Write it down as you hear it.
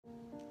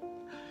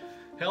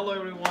Hello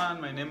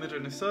everyone, my name is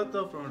Rene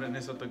Soto from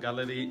Rene Soto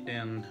Gallery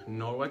in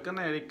Norway,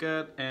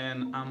 Connecticut,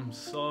 and I'm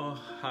so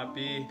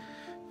happy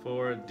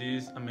for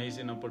this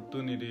amazing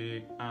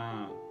opportunity.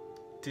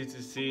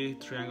 TCC,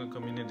 Triangle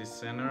Community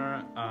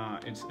Center,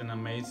 it's an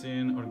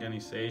amazing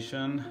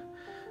organization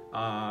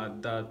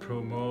that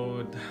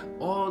promote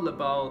all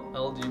about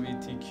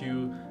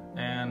LGBTQ,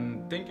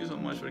 and thank you so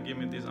much for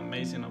giving me this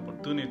amazing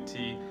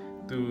opportunity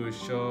to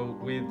show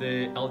with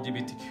the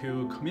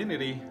LGBTQ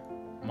community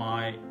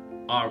my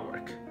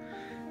artwork.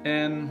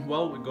 And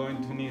well, we're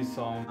going to need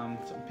some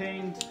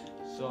paint,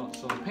 some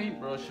paint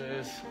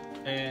brushes,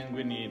 and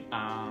we need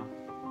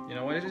you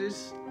know what it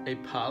is, a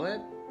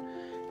palette.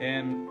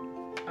 And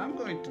I'm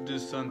going to do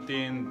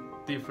something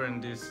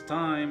different this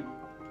time.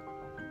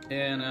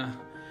 And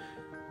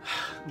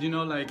you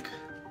know, like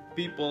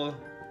people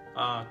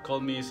call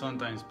me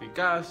sometimes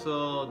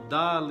Picasso,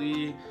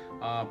 Dali,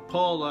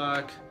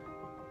 Pollock,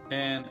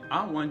 and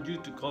I want you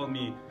to call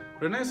me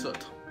Rene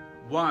Soto.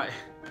 Why?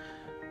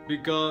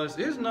 Because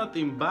there's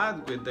nothing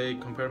bad with they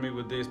compare me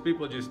with these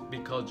people just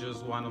because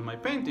just one of my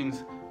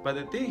paintings. But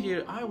the thing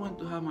here, I want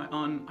to have my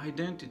own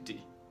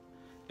identity.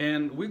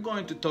 And we're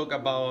going to talk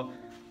about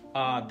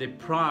the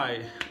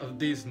pride of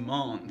this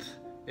month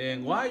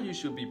and why you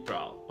should be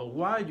proud or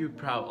why you're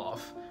proud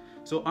of.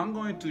 So I'm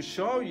going to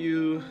show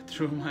you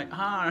through my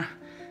art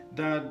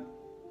that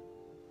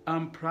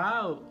I'm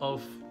proud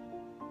of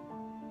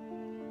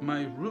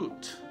my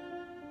root.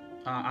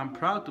 I'm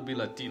proud to be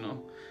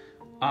Latino.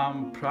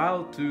 I'm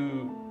proud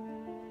to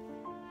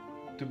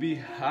be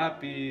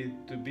happy,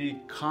 to be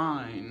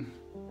kind,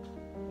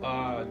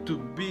 to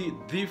be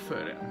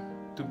different,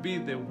 to be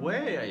the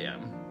way I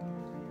am.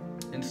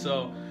 And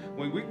so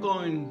when we're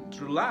going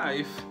through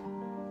life,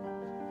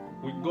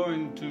 we're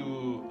going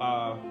to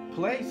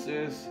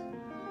places,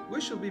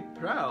 we should be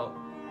proud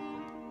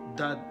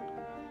that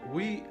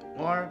we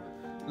are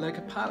like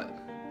a palette.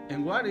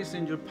 And what is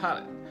in your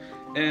palette?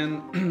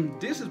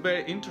 And this is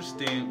very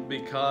interesting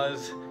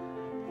because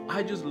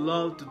I just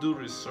love to do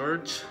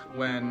research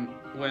when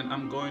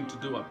I'm going to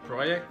do a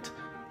project,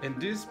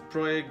 and this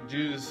project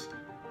just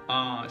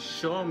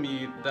show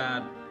me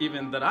that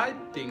even that I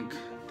think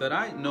that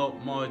I know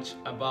much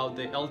about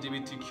the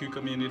LGBTQ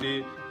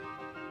community,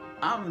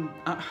 I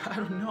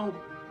don't know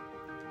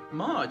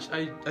much.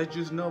 I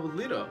just know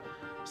little.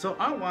 So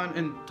I went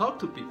and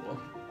talked to people,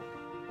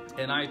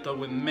 and I talked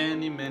with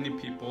many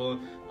people.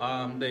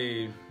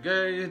 They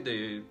gay,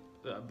 they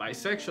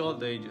bisexual,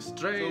 they just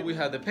straight. So we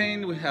had the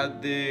paint, we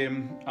had the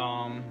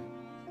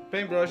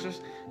paint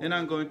brushes, and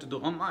I'm going to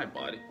do on my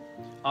body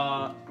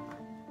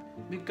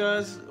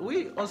because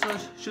we also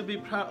should be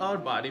proud of our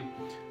body.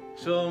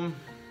 So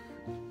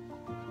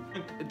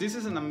this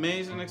is an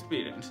amazing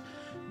experience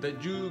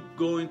that you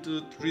going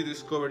to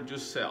rediscover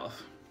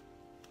yourself.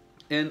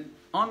 And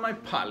on my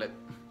palette,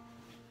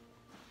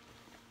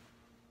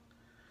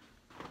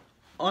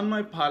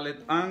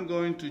 I'm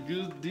going to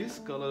use this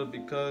color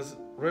because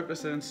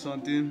represents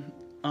something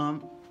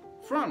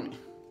from me.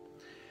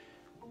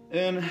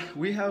 And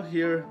we have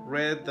here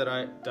red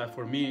that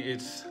for me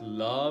it's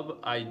love.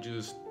 I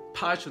just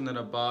passionate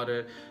about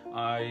it.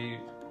 I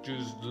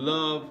just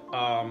love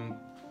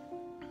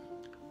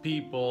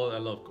people. I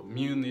love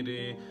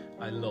community.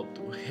 I love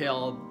to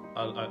help.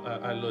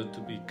 I love to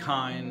be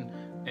kind.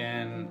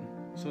 And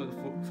so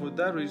for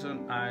that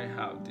reason I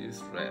have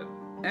this red.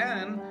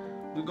 And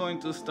we're going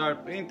to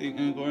start painting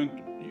and going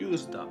to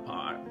use that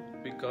part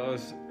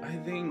because I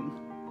think,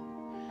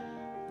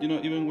 you know,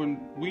 even when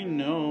we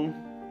know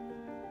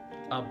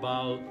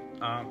about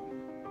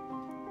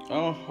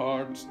our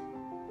hearts,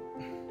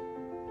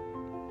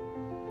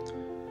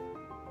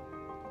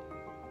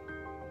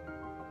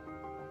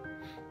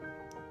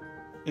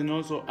 and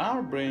also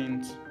our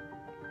brains,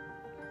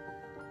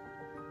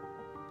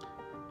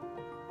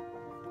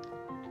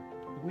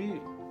 we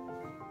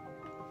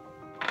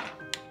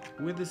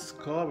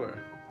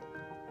discover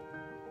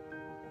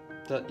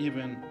that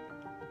even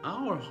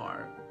our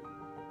heart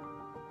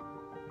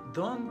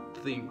don't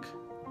think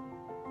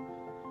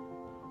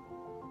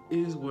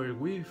is where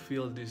we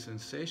feel this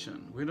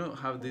sensation. We don't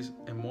have this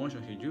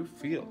emotion here.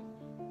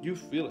 You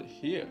feel it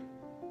here.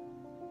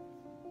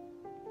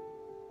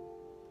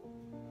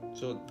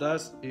 So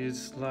that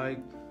is like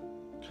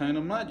kind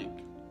of magic,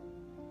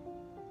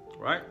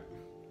 right?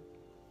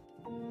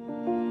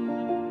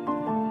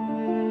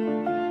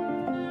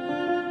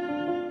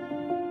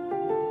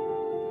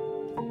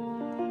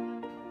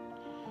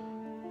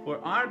 For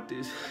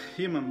artists,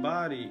 human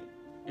body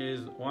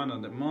is one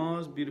of the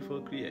most beautiful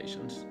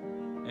creations,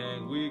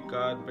 and we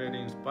got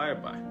very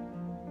inspired by.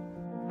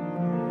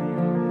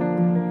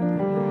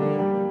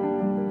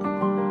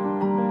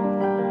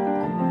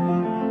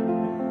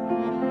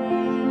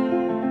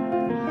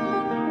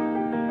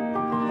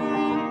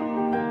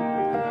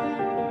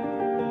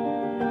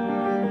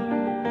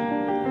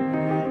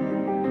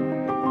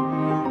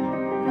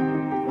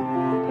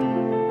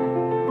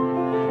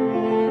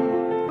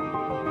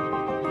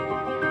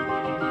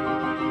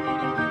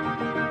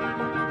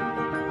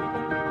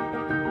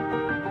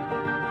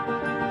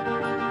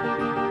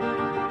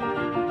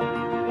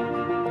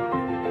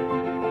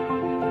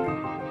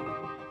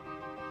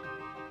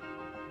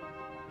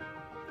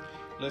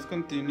 let's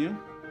continue.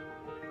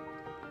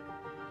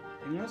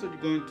 And also you're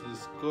going to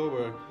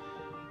discover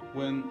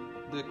when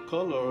the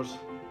colors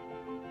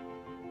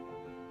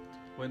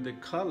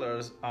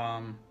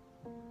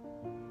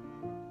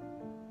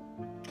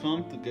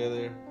come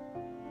together,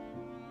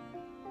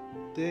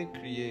 they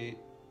create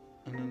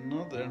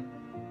another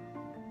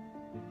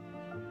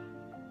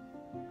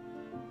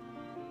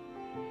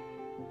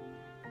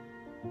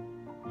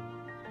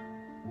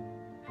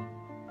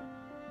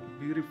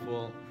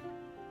beautiful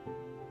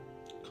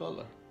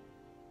color.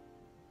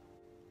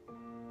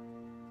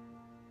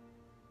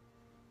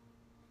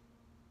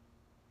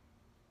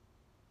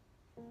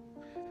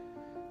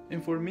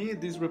 And for me,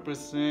 this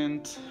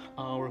represents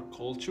our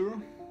culture,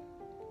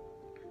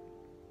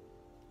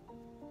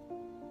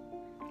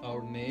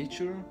 our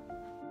nature.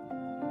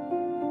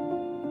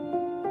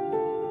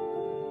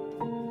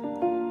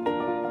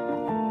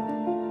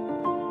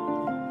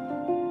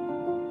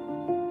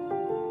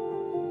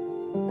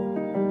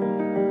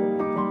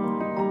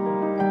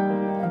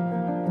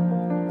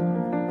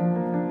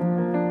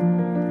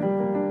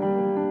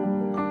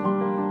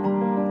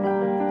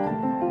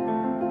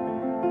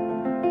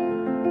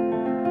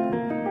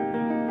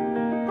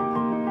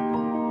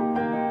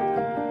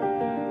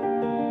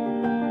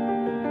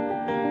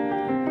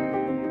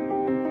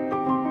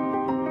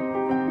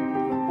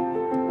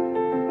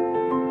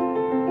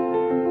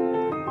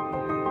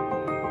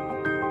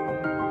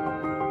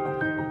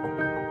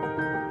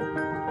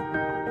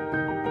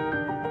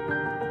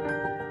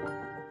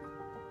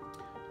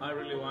 I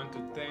really want to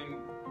thank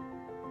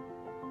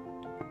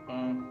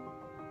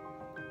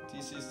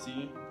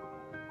TCC.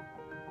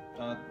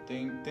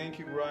 Thank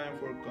you, Ryan,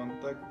 for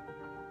contacting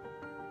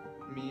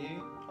me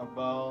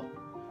about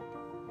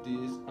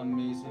this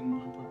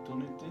amazing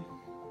opportunity,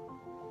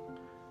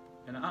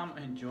 and I'm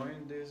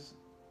enjoying this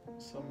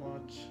so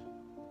much.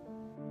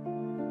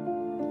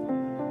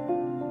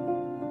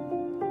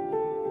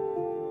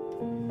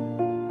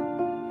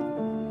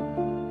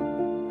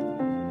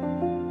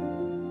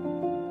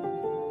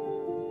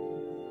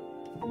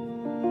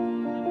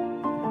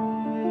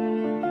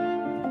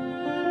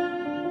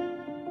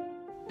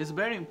 It's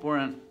very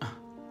important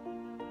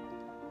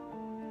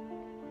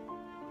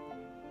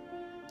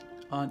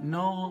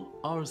know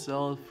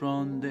ourselves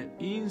from the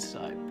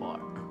inside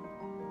part,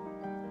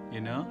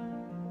 you know?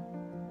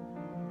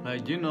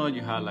 Like, you know,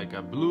 you have like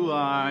a blue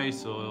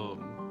eyes or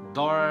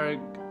dark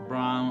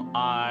brown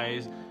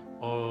eyes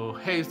or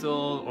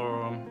hazel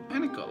or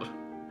any color.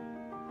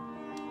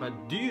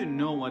 But do you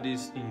know what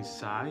is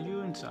inside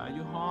you, inside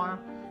your heart?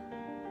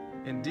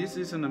 And this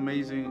is an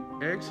amazing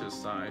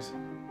exercise.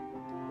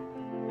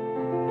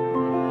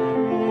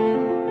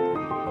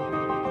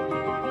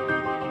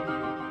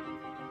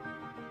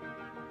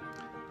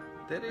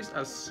 There is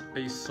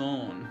a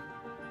song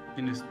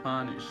in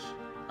Spanish,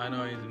 I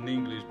know it's in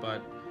English,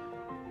 but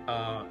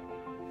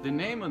the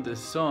name of the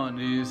song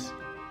is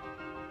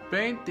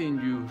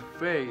Painting Your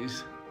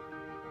Face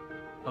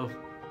of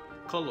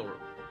Color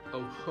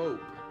of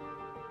Hope.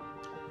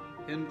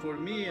 And for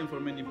me and for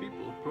many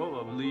people,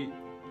 probably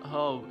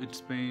how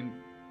it's painted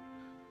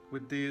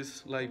with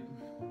this like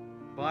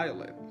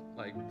violet,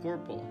 like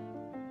purple.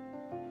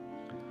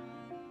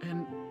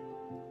 And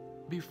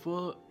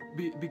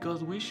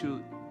because we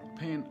should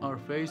paint our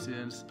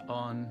faces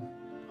on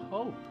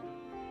hope,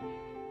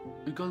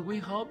 because we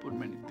hope for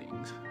many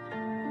things.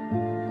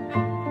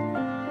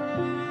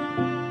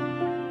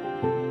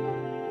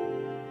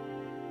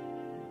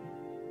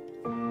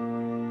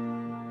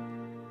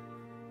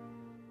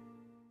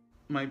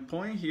 My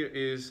point here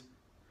is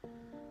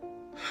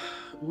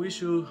we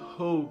should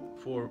hope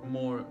for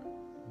more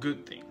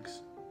good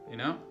things, you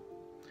know,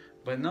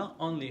 but not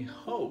only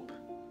hope,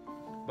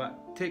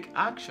 but take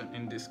action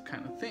in this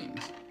kind of things.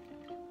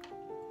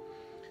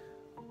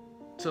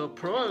 So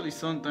probably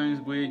sometimes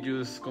we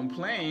just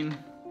complain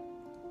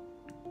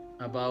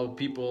about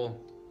people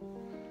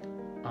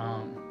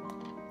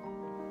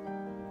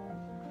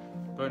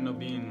but not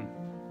being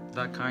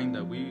that kind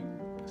that we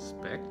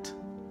expect.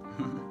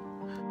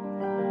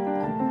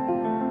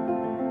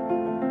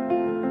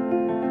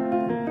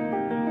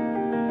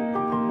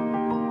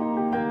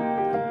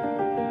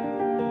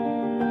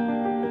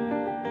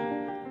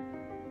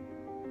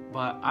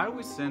 But are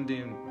we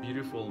sending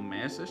beautiful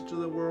message to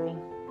the world?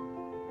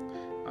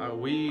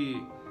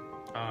 We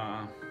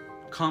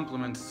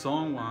compliment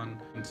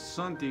someone in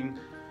something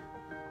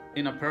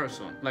in a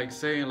person, like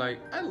saying like,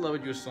 I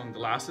love your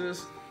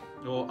sunglasses,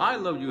 or I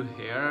love your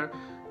hair,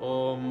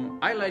 or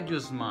I like your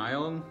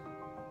smile.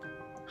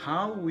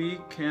 How we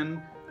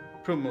can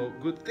promote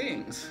good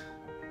things,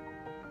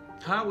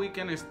 how we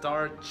can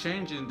start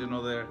changing the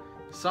other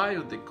side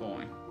of the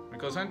coin,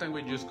 because sometimes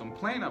we just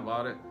complain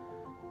about it,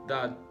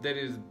 that there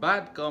is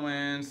bad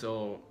comments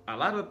or a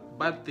lot of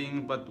bad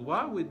things, but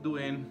what are we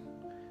doing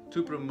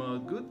to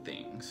promote good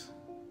things?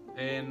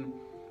 And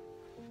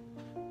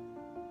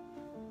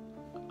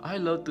I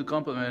love to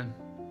compliment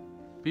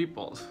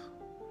people's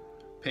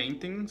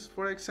paintings,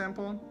 for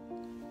example.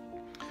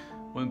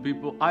 When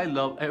people, I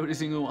love every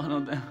single one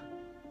of them,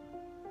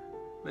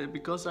 but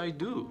because I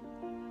do.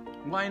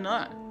 Why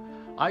not?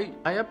 I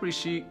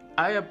appreciate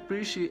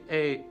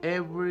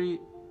every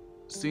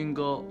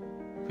single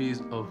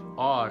piece of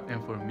art,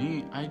 and for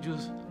me, I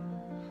just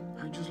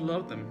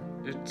love them.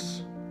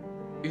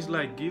 It's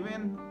like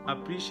giving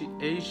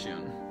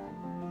appreciation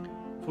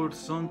for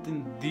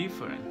something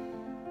different,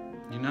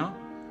 you know,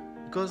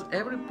 because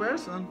every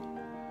person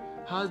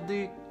has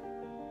the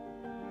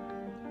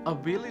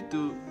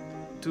ability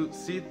to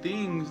see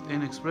things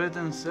and express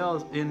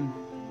themselves in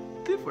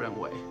different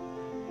way.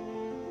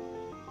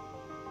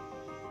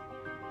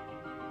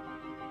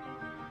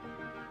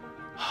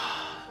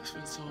 This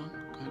feels so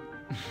good.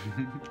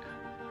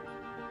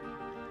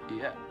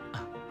 Yeah.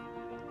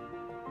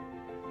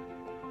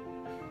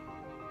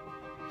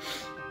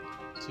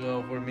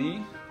 So for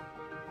me,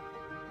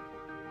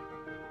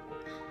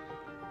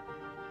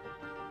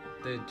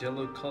 the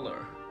yellow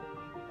color,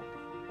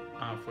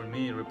 for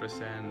me,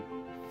 represent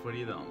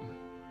freedom,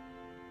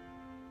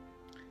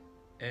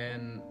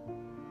 and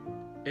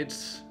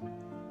it's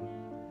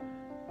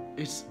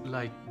it's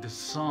like the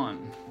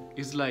sun.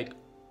 It's like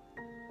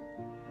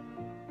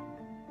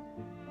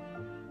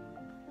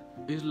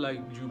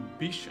your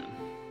vision.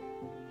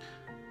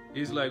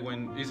 It's like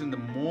when it's in the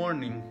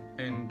morning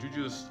and you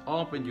just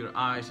open your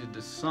eyes and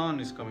the sun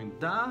is coming.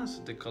 That's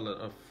the color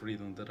of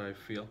freedom that I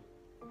feel.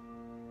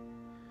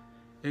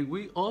 And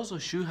we also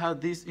should have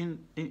this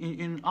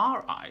in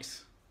our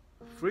eyes.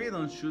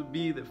 Freedom should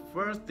be the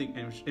first thing.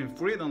 And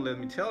freedom, let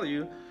me tell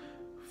you,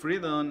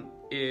 freedom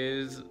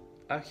is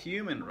a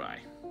human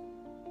right.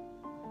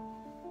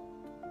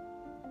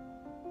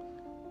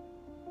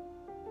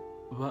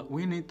 But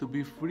we need to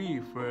be free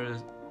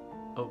first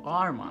of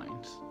our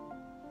minds.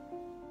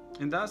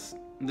 And that's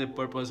the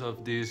purpose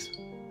of this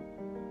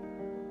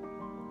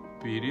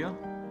video.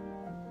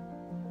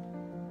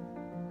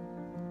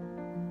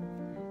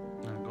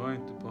 I'm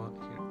going to put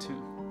here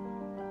too,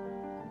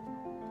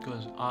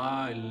 because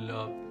I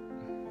love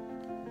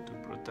to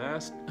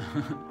protest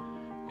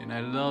and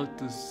I love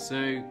to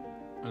say,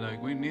 like,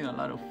 we need a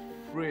lot of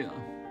freedom.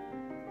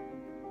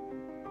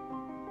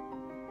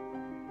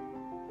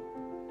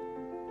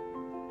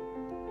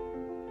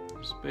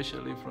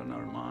 Especially from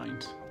our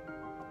minds.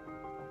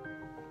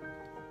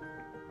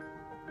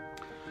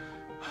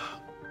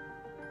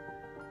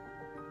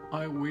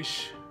 I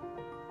wish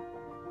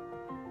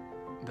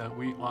that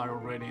we are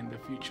already in the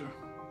future.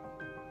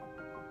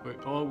 We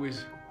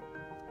always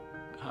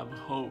have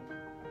hope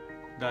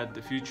that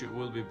the future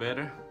will be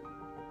better.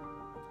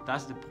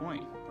 That's the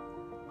point.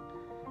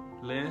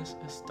 Let's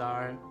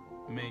start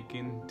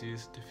making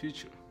this the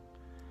future.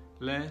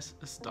 Let's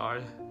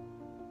start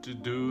to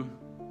do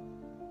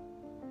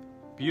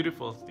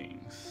beautiful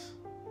things,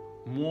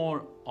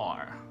 more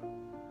art,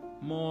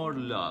 more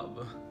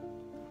love.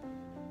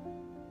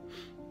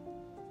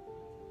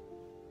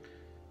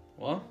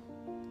 Well,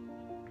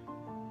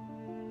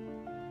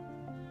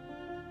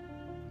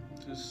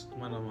 this is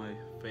one of my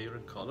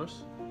favorite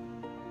colors.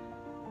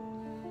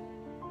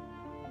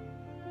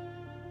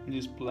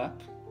 This black.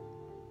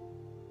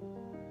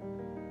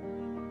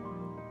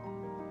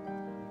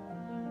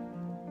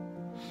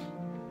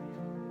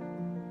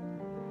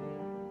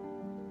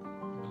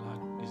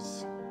 Black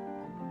is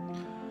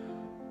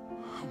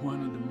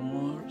one of the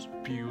most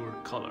pure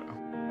color.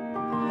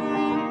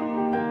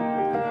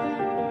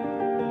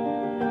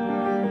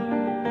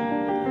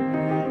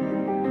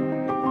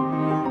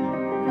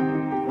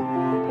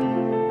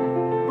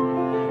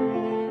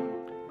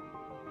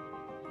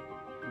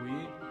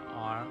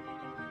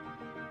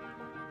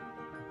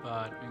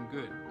 Bad and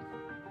good.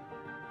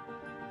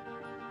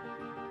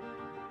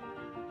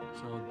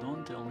 So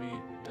don't tell me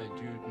that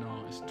you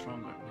know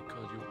stronger,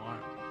 because you are.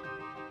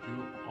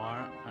 You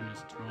are a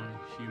strong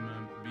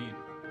human being.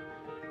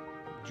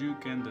 You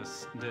can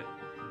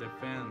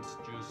defend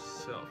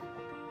yourself.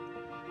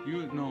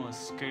 You're not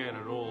scared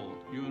at all.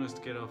 You're not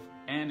scared of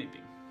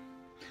anything.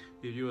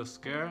 If you are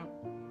scared,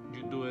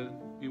 you do it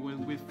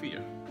with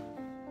fear.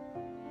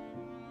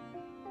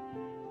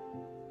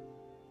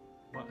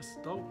 But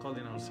stop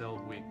calling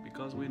ourselves weak,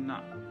 because we're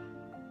not.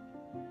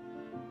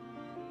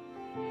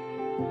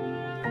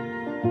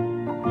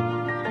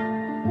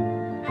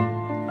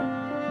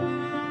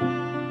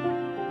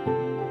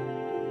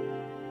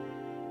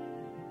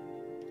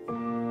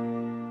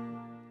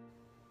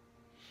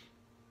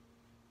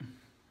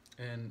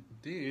 And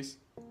this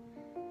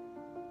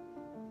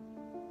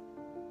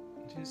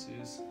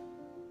is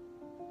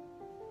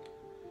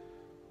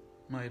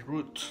my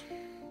root.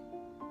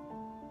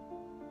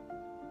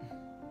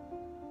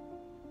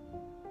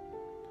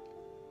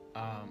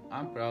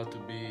 I'm proud to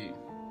be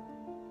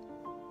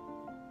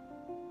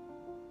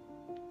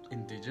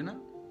indigenous.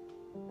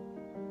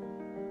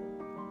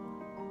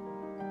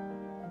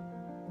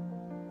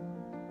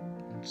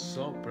 I'm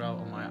so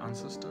proud of my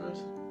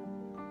ancestors.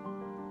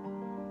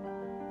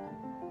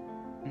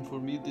 And for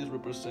me, this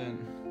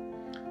represents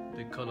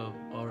the color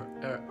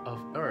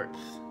of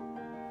earth,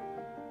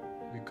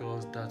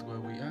 because that's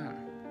what we are.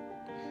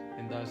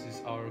 And that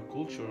is our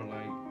culture,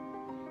 like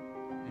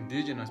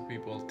indigenous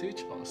people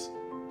teach us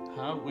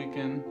how we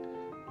can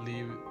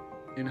live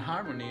in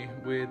harmony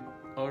with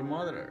our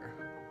Mother Earth.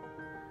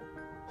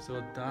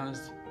 So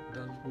that's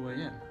who I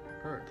am,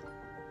 Earth.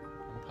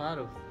 I'm part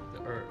of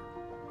the Earth.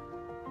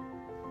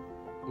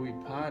 We're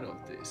part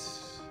of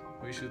this.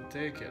 We should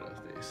take care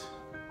of this,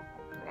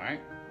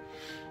 right?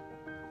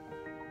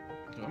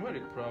 So I'm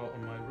very proud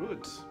of my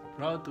roots.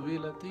 Proud to be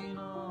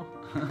Latino.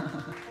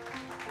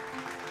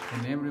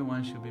 And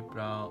everyone should be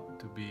proud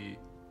to be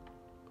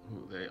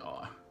who they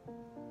are.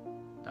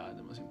 That's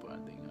the most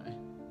important thing, right?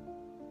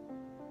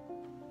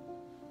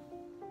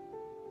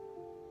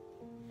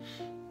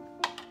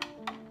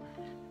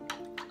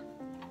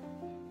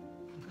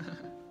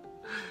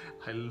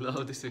 I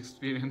love this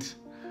experience.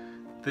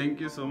 Thank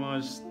you so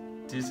much,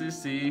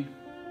 TCC.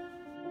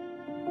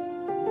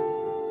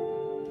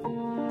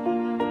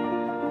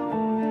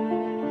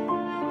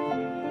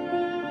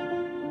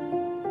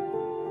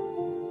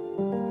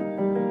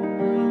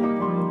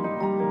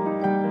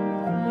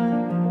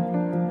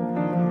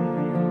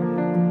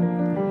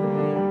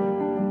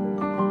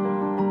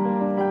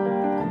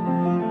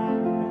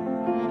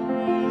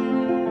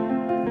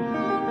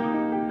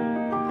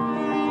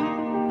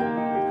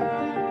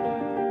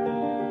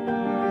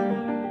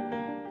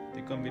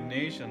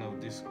 Combination of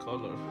these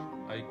colors,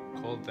 I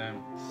call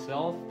them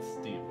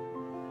self-esteem.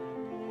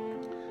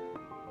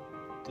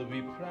 To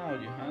be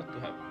proud, you have to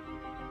have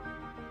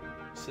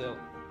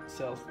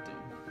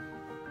self-esteem.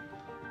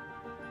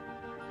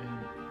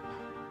 And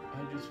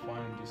I just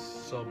find this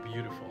so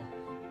beautiful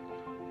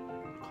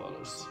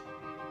colors.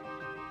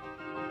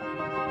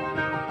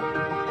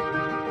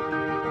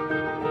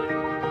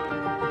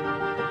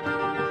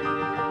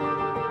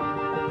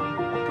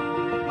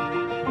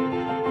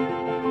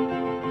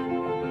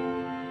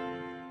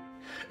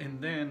 And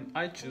then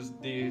I choose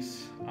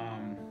this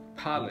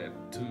palette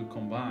to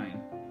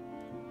combine,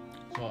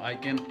 so I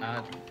can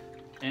add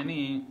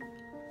any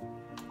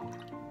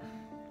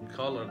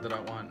color that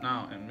I want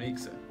now and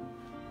mix it.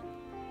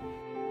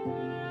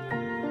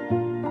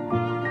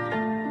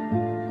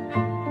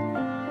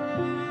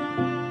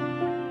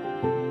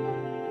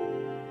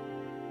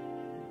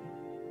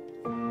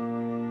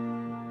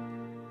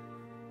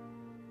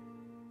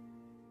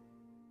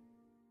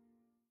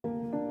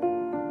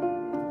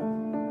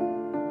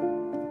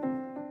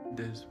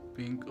 This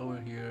pink over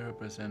here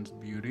represents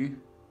beauty.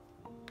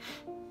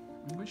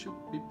 We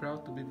should be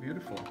proud to be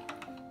beautiful.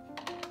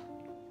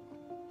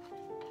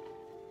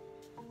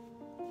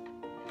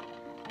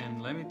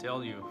 And let me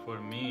tell you, for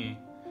me,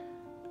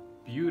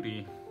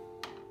 beauty,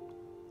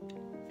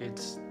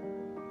 it's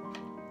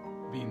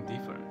being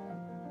different.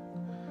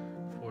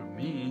 For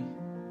me,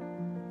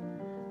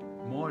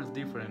 more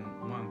different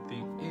one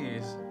thing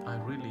is I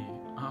really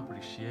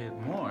appreciate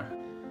more.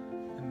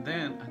 And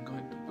then I'm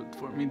going to put,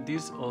 for me,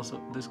 this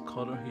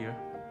color here.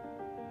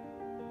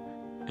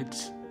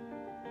 It's,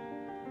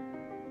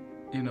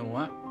 you know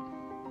what?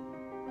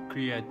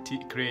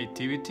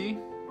 Creativity.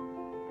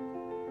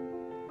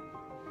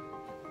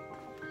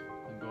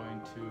 I'm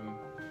going to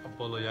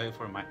apologize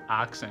for my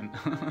accent.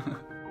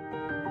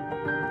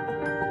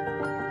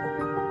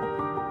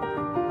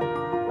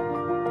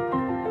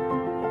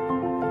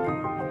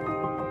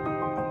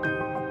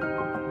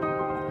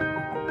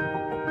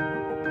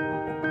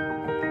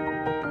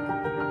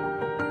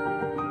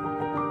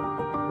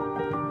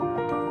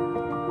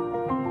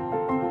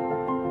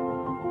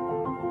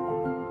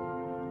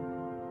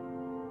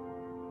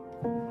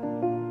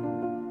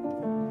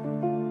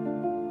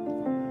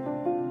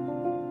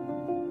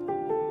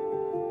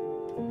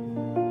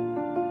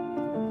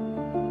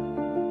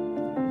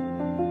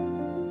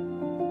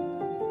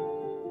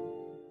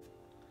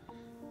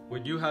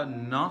 When you have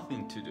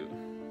nothing to do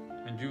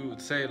and you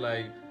say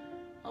like,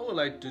 I would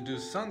like to do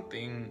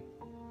something,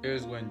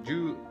 is when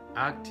you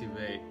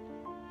activate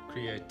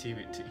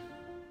creativity,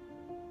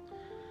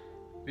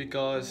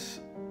 because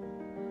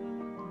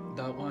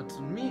that's what it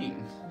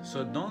means.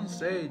 So don't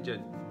say that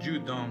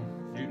you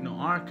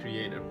are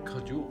creative,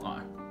 because you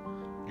are.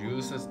 You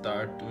just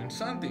start doing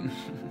something.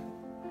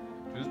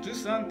 Just do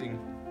something.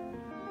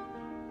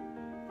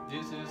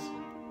 This is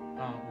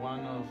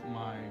one of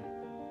my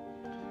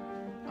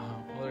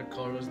other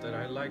colors that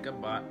I like a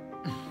lot,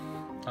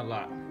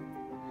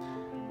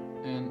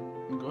 and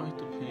I'm going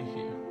to paint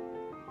here.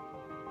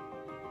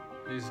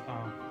 This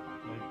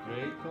like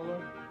gray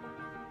color.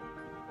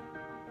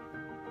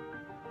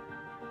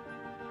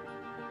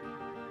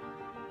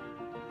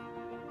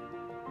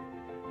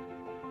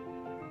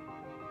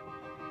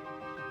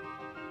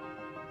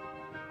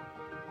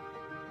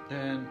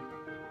 And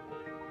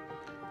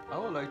I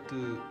would like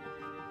to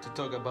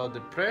talk about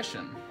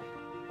depression.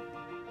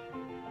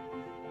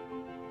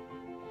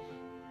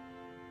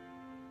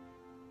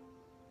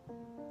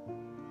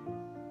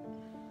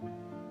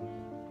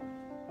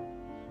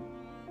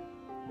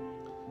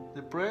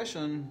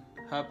 Depression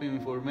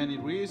happens for many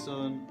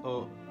reasons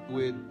or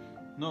with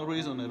no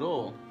reason at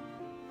all.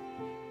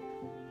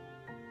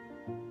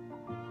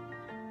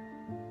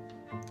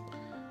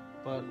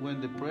 But when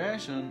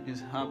depression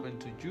is happening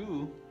to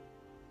you,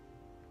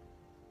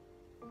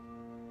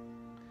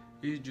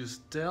 it's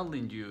just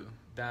telling you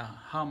that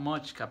how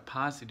much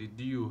capacity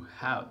do you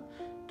have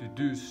to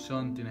do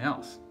something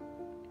else.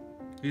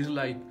 It's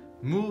like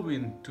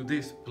moving to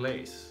this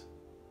place.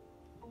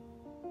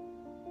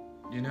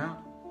 You know?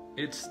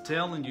 It's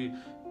telling you,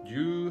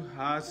 you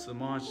have so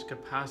much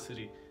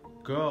capacity.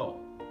 Go,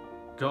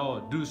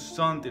 do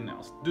something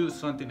else, do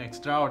something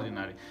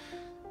extraordinary.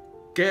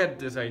 Get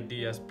these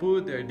ideas,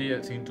 put the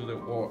ideas into the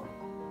world.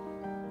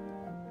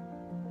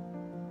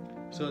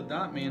 So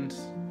that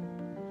means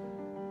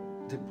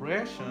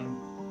depression,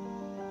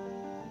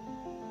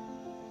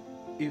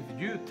 if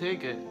you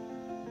take it,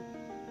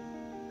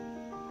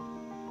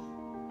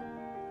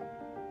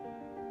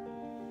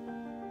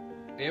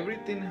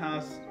 everything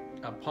has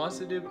a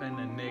positive and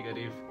a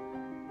negative.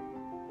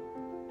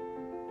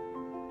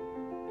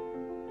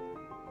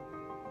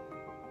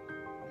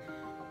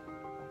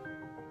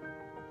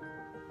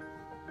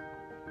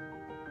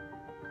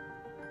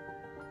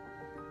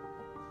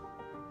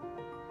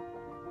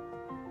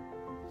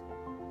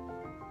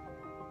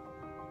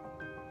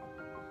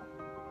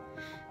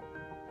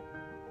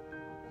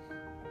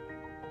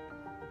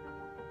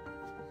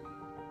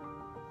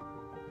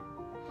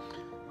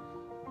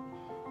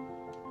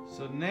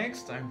 So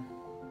next time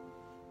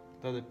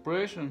the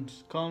depression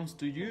comes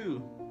to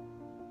you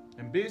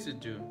and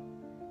visit you,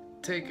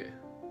 take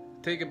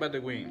it by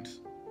the wings,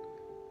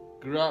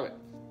 grab it,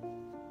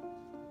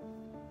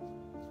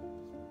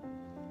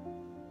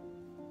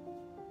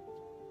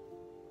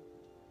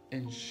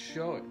 and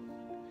show it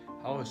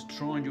how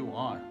strong you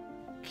are.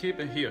 Keep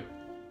it here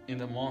in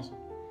the muscle,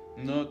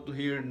 not to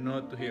here,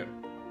 not to here.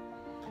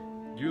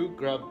 You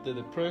grab the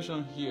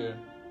depression here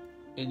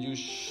and you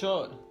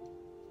show it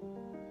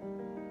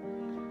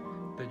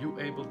that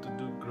you're able to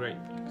do great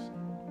things.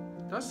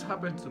 That's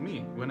happened to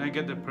me. When I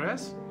get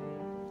depressed,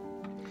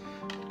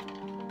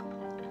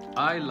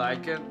 I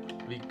like it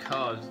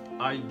because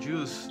I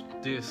use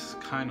this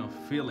kind of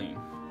feeling.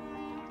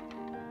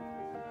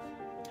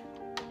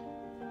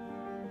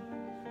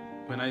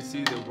 When I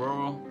see the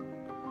world,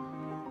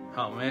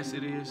 how messy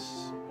it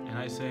is, and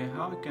I say,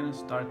 how can I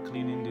start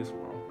cleaning this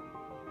world?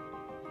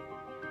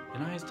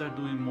 And I start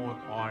doing more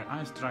art,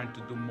 I start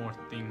to do more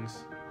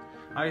things.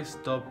 I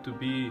stop to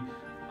be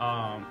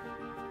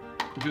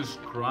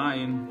just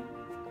crying,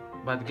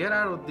 but get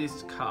out of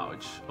this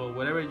couch or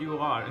wherever you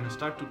are and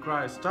start to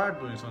cry, start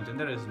doing something.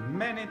 There is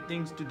many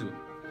things to do.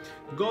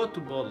 Go to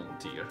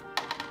volunteer,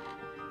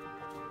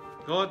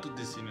 go to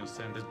the senior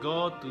center,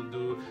 go to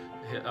do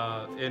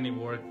any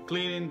work,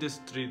 cleaning the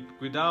street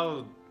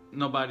without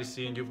nobody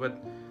seeing you,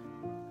 but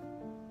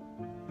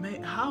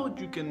how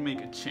you can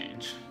make a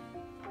change.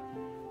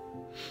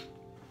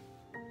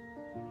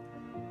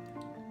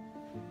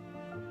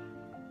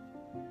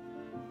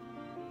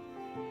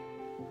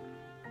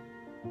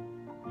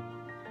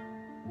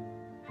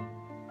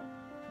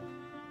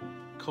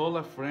 Call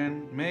a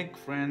friend, make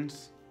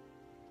friends.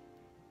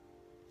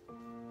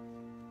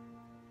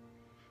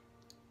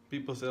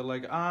 People say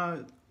like,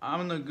 I'm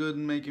not good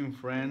making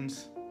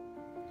friends.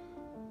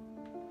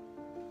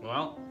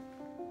 Well,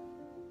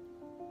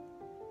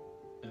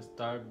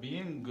 start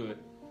being good.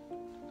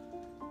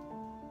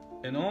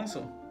 And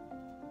also,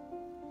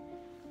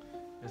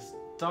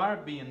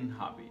 start being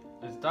happy.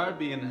 Start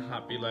being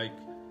happy. Like,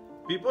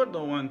 people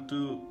don't want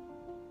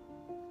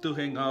to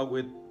hang out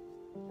with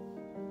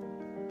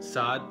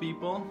sad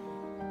people,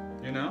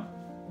 you know?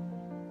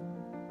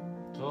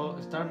 So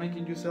start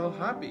making yourself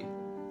happy.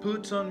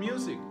 Put some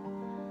music.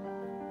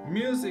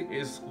 Music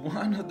is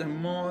one of the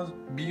most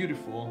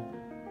beautiful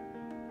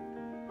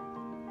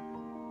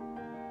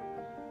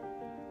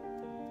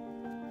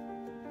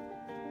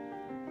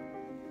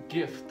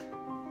gift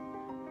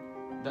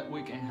that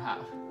we can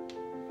have.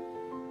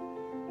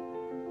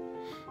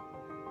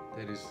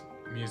 There is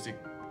music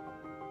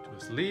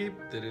to sleep,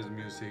 there is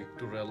music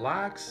to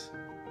relax.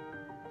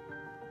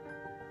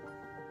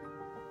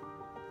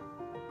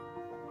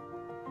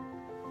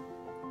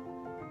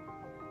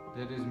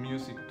 There is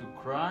music to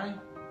cry.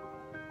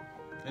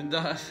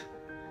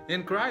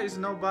 And cry is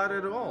not bad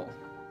at all.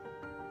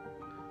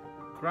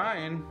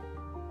 Crying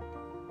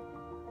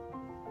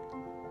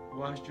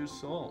wash your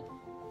soul.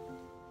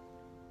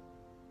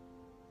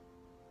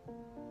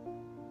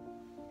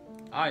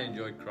 I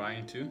enjoy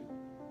crying too.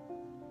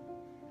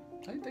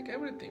 I take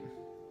everything.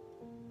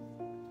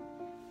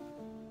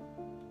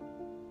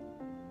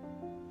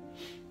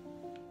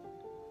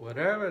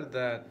 Whatever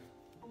that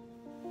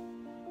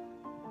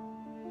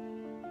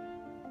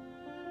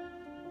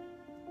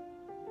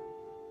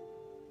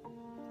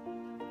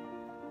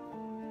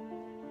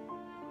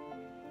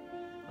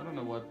I don't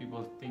know what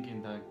people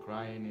thinking that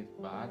crying is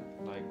bad.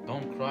 Like,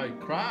 don't cry,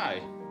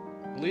 cry.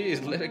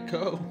 Please let it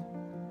go.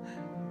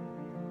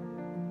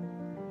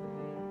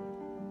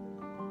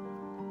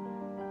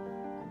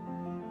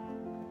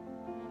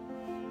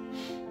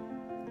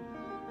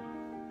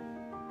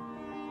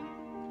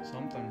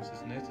 Sometimes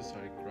it's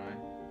necessary to cry.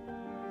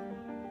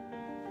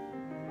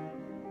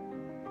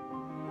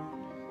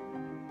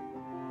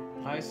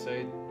 I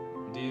say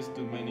this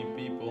to many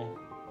people,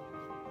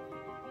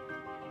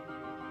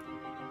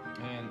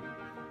 and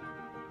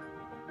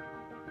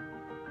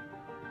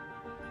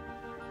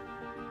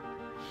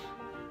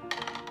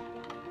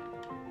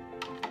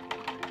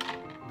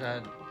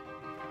that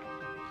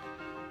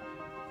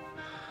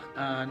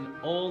an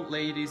old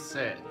lady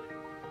said,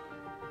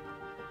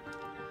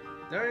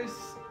 there is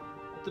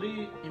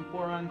 3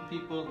 important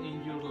people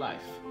in your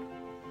life,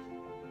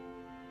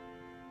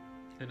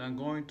 and I'm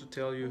going to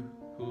tell you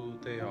who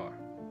they are.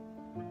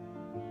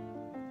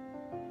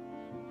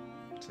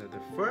 So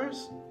the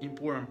first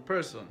important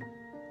person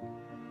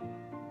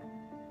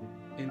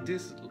in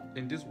this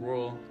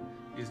world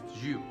is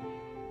you,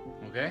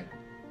 okay?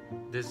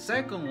 The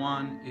second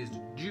one is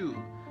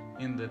you,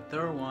 and the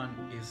third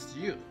one is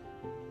you.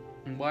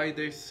 And why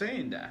they're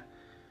saying that?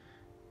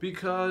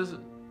 Because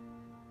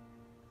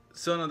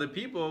some of the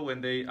people,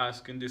 when they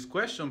asking this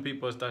question,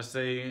 people start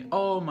saying,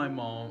 oh, my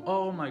mom,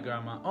 oh, my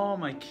grandma, oh,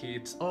 my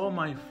kids, oh,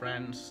 my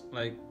friends,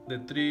 like the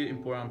 3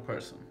 important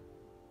person,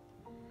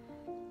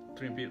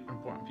 3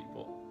 important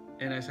people.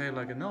 And I say,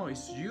 like, no,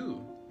 it's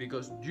you,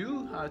 because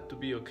you have to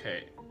be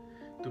okay,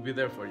 to be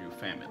there for your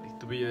family,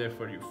 to be there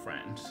for your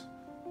friends.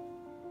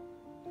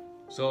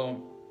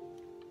 So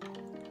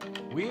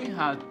we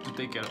have to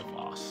take care of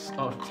us,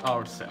 of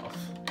ourselves.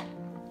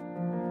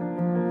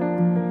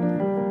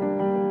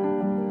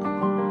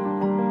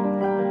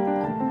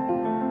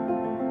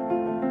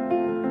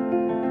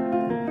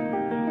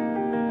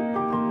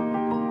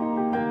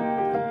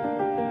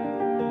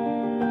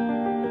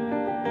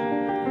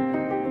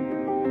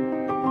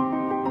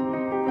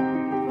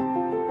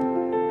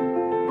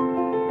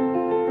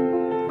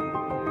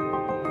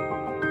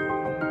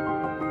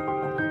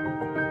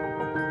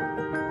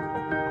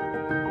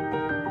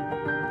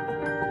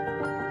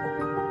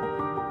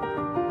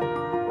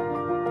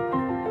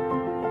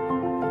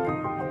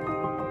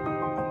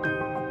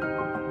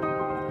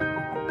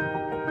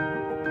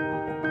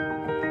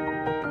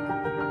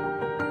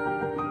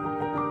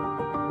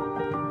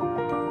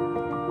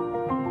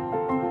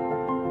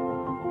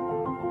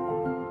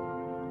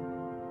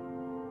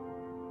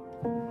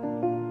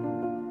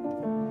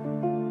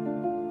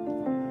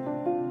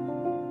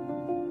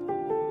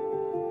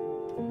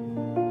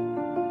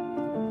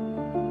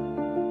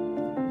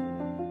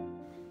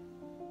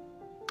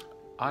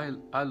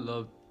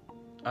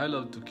 I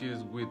love to kiss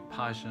with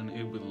passion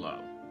and with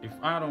love. If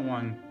I don't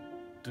want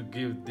to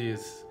give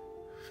these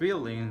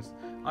feelings,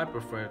 I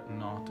prefer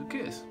not to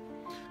kiss.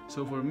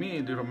 So for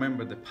me to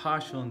remember the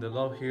passion, the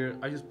love here,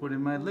 I just put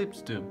in my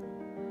lips too.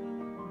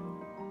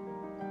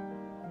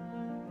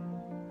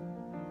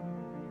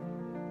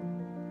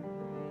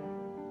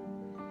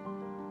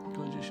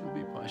 Because you should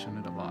be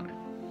passionate about it.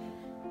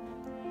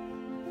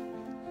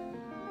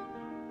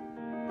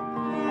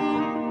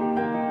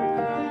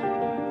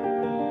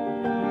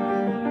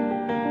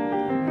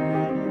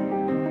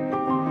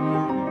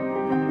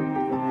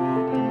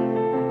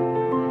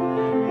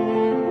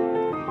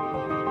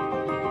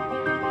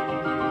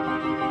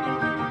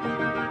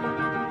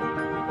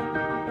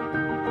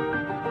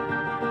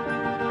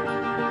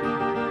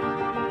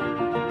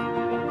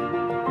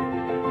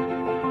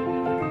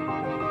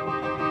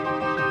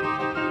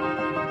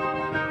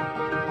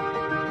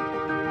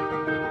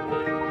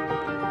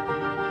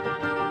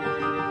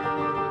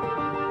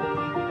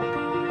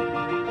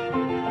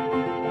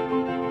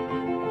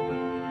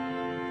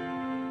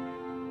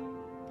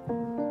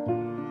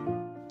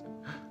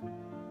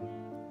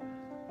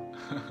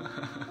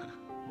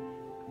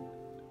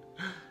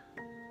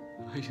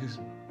 I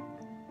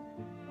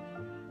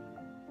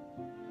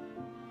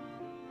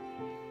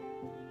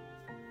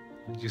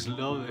just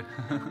love it.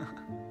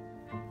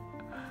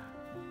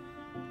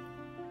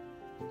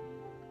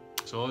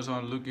 So also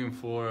I'm looking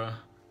for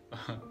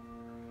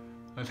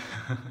I'm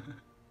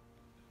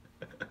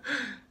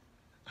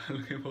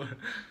looking for,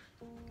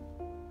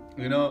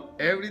 you know,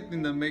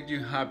 everything that makes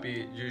you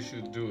happy, you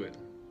should do it.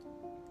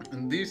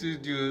 And this is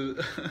just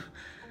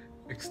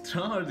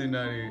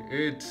extraordinary.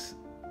 It's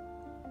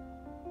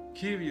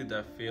give you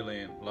that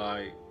feeling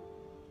like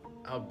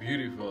how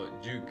beautiful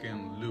you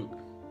can look,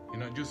 you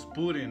know, just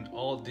putting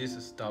all this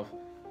stuff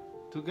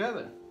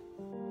together.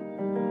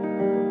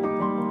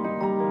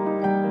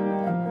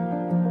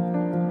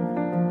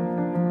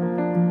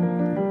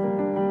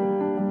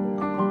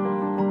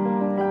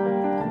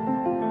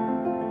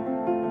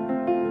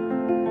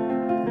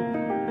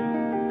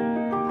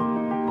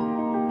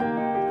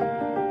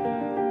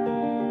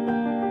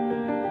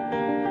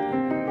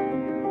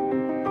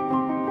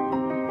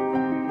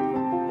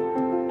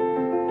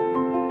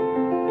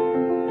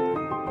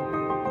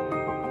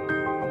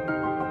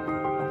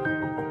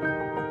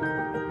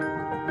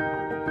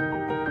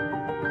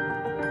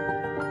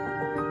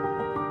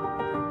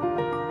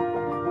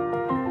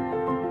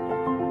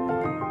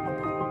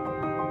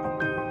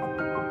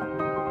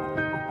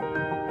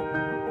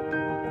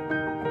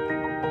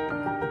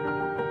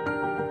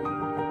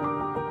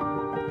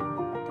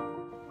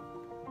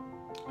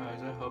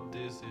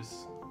 This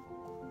is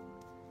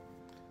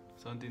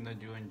something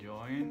that you're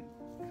enjoying,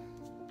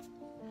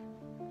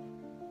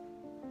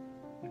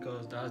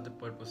 because that's the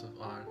purpose of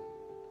art.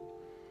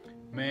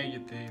 May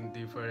you think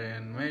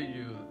different, may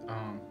you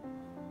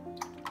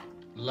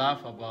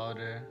laugh about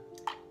it.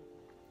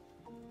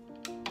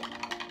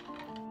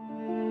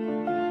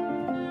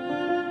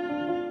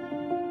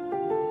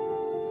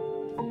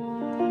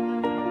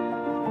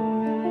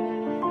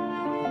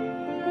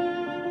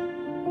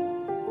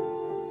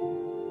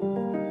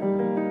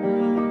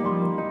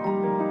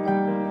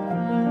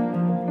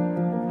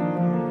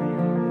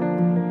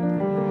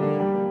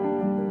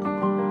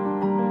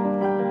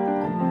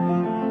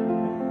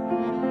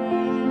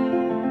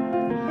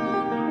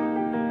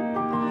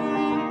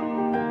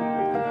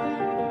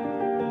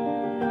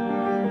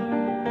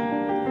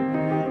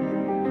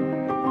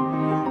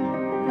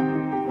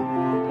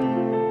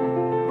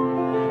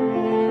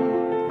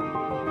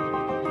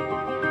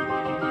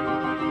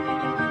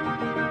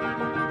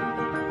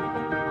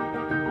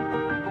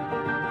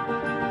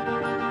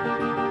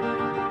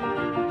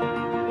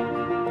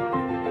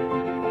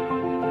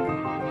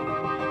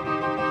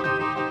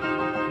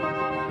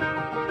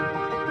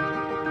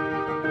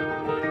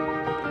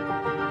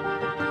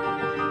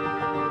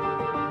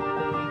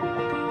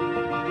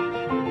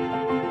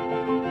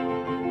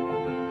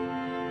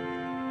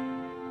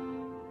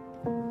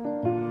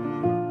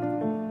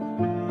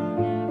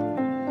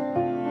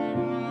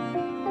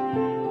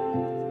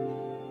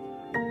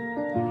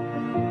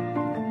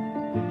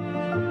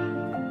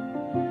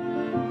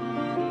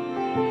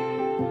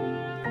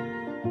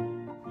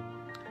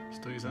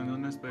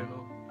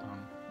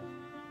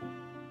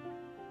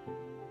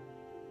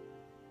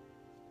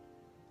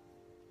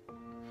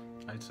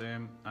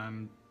 same.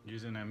 I'm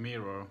using a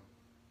mirror.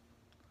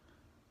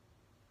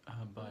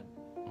 But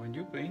when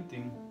you're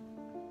painting,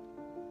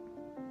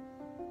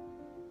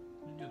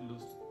 you just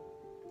lose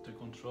the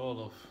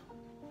control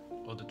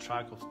of the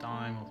track of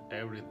time of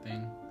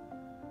everything.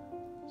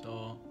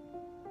 So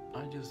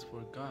I just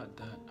forgot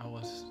that I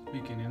was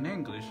speaking in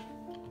English,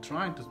 or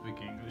trying to speak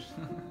English.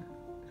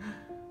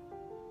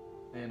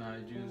 And I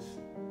just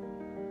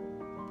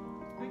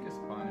speak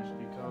Spanish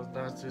because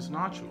that's just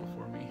natural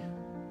for me.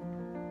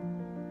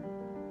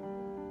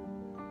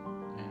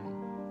 And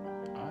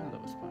I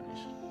love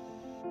Spanish.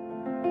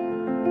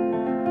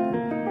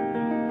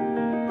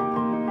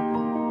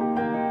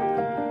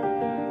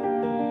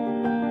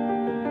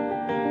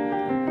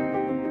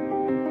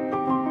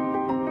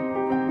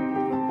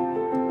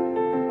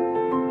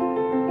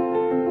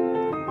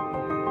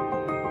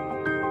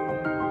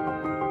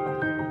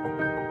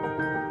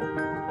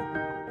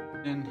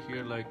 And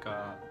here like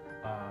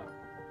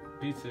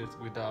pieces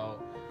without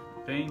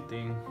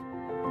painting.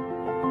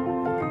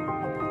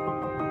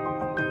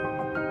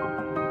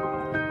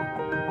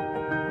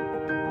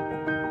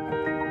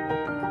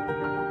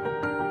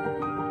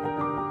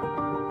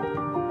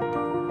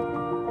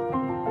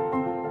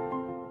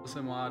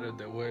 Doesn't matter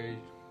the way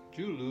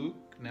you look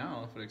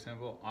now, for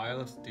example,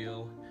 I'm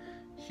still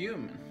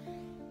human.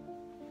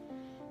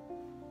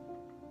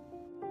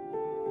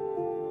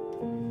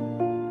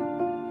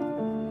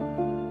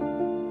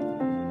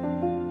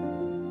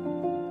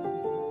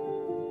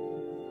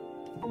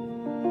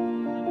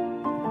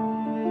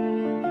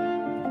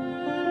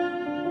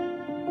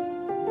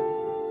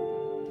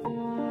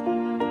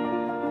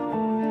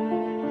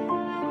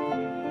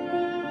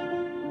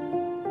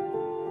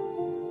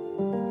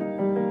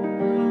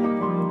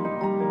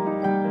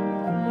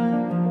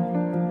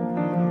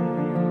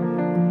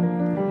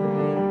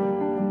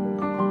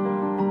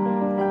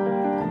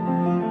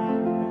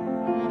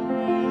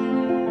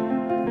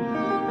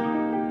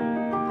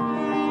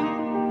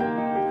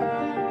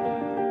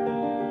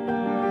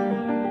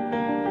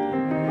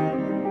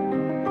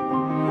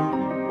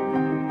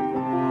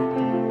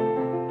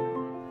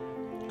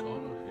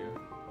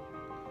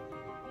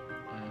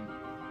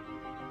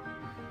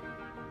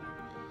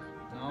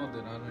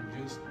 That I don't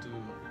used to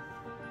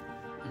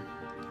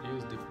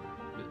use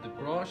the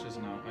brushes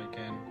now, I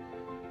can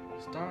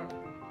start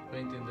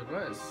painting the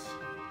rest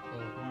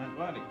of my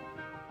body.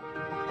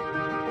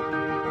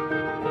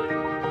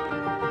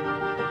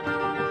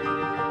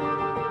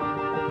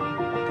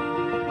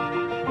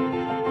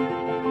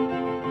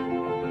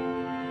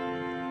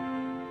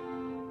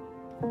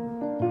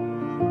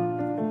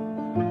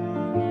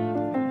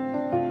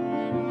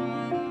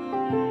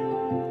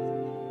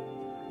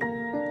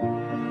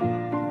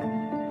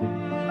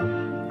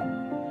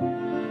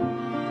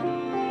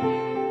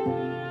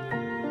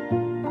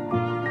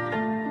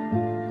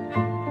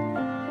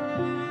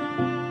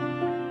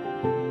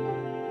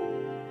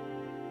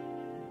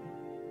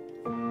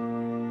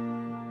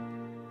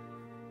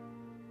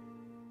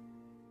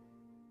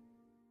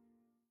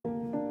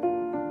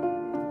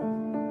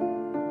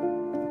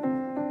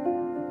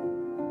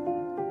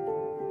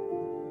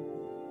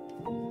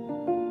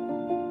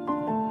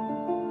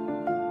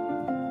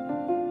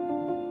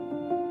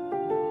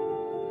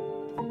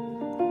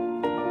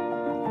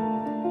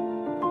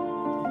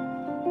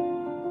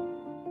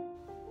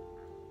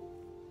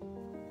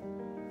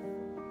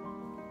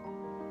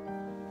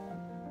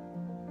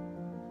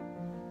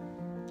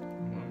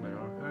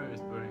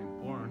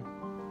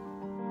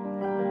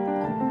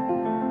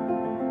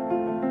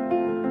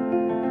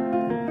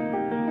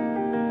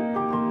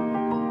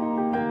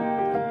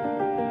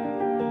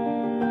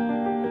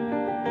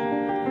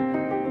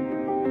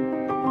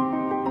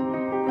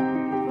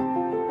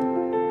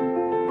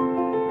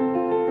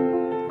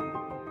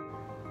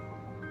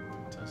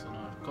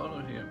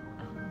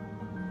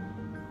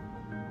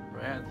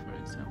 Red, for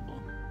example.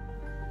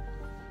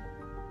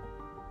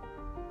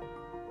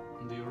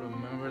 Do you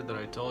remember that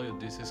I told you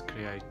this is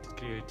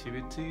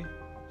creativity?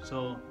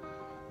 So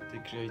the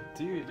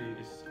creativity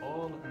is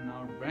all in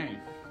our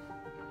brain,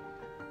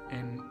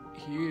 and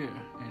here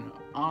in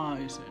our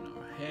eyes and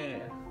our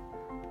head,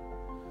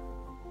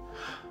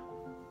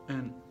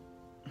 and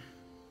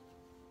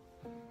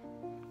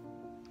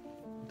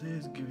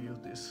this give you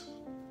these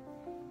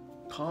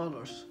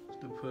colors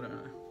to put on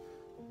it.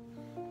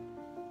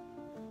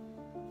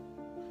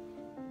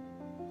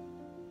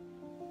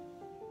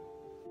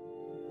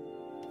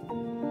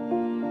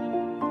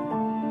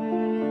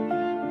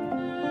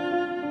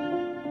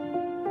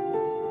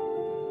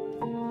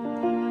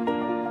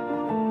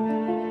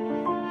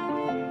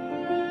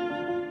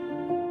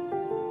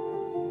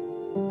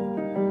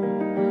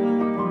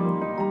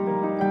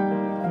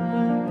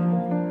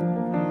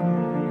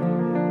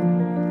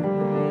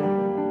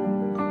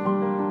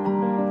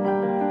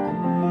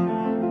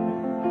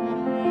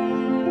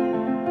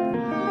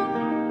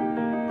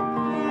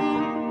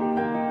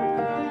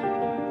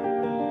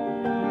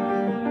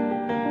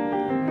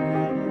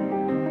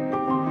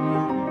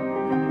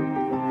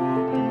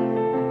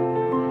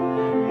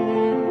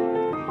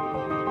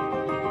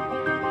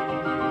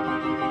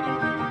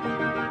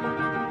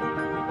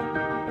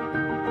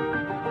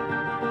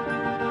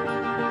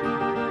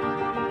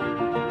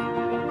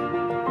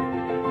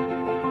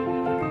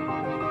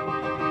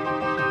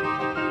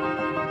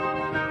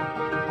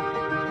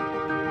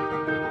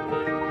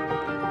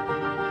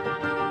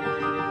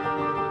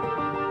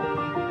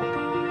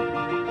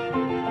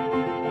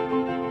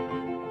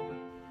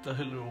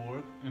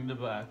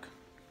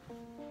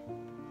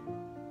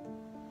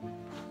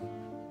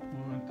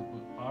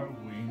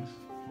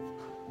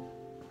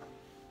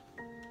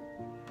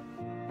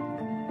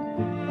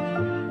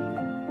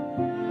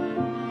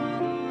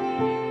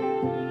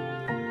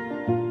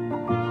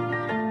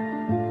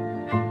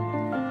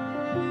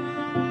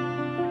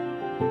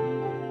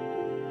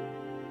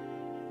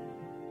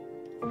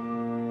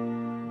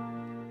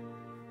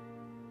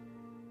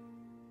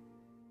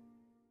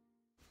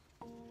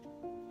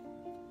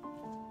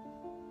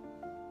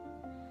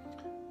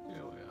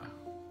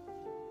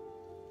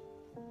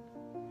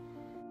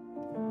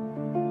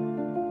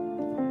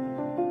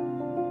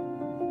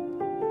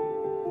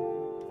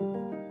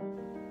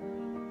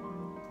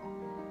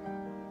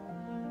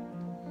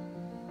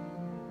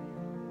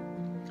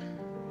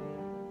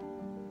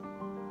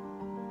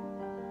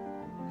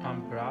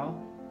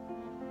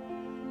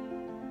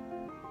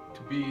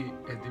 be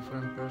a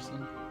different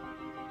person.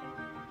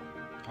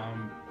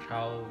 I'm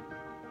proud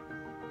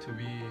to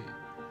be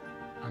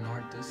an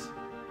artist,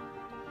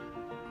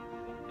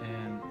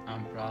 and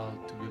I'm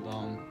proud to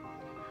belong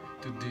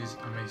to this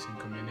amazing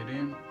community.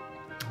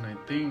 And I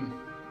think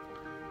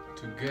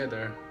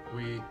together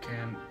we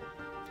can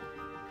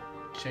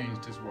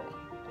change this world.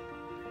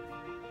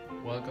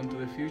 Welcome to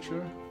the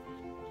future,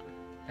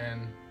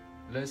 and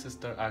let's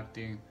start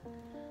acting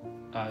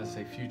as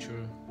a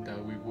future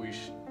that we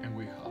wish and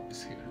we hope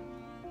is here.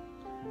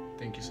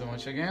 Thank you so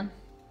much again.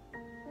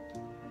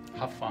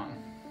 Have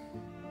fun.